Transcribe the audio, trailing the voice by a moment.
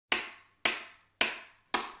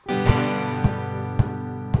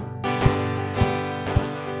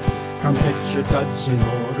Come get your duds in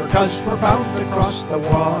order, 'cause we're bound to cross the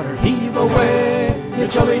water. Heave away, you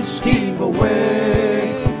jollies, heave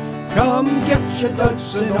away. Come get your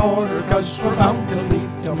duds in order, 'cause we're bound to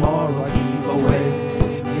leave tomorrow. Heave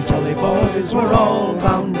away, you jolly boys, we're all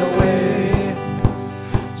bound away.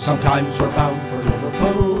 Sometimes we're bound for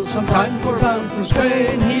Liverpool, sometimes we're bound for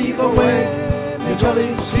Spain. Heave away, you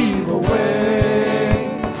jollies, heave away.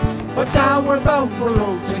 But now we're bound for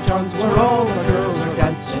Old St. John's, where all the girls are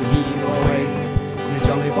dancing. Heave away, you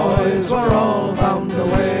jolly boys, we're all bound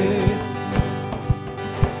away.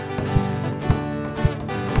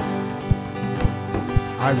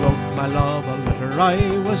 I wrote my love a letter, I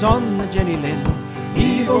was on the Jenny Lind.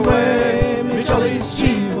 Heave away, me jollies,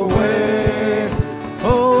 heave away.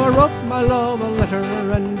 Oh, I wrote my love a letter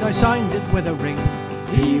and I signed it with a ring.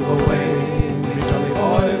 Heave away, me jolly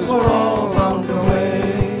boys, we're all bound away.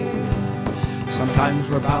 Sometimes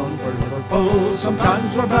we're bound for Liverpool,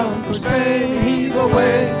 sometimes we're bound for Spain. Heave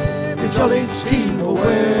away, me jollies, heave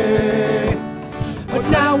away. But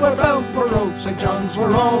now we're bound for Old St. John's,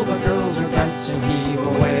 where all the girls are dancing. Heave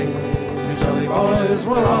away, me jolly boys,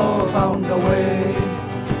 we're all bound away.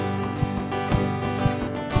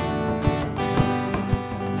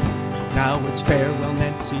 Now it's farewell,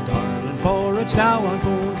 Nancy, darling, for it's now I'm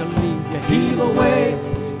going to leave you. Heave away,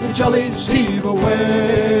 you jollies, heave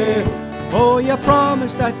away. Oh, you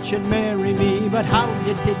promised that you'd marry me, but how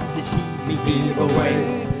you did deceive me. Heave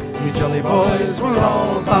away, you jolly boys, we're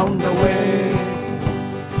all bound away.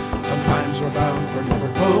 Sometimes we're bound for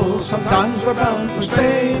Liverpool, sometimes we're bound for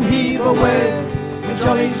Spain. Heave away, you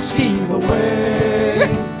jollies, heave away.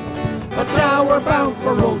 But now we're bound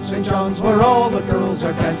for Old St. John's, where all the girls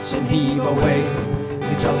are dancing. Heave away,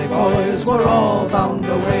 you jolly boys, we're all bound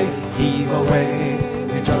away. Heave away,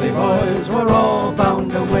 you jolly boys, we're all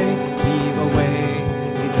bound away.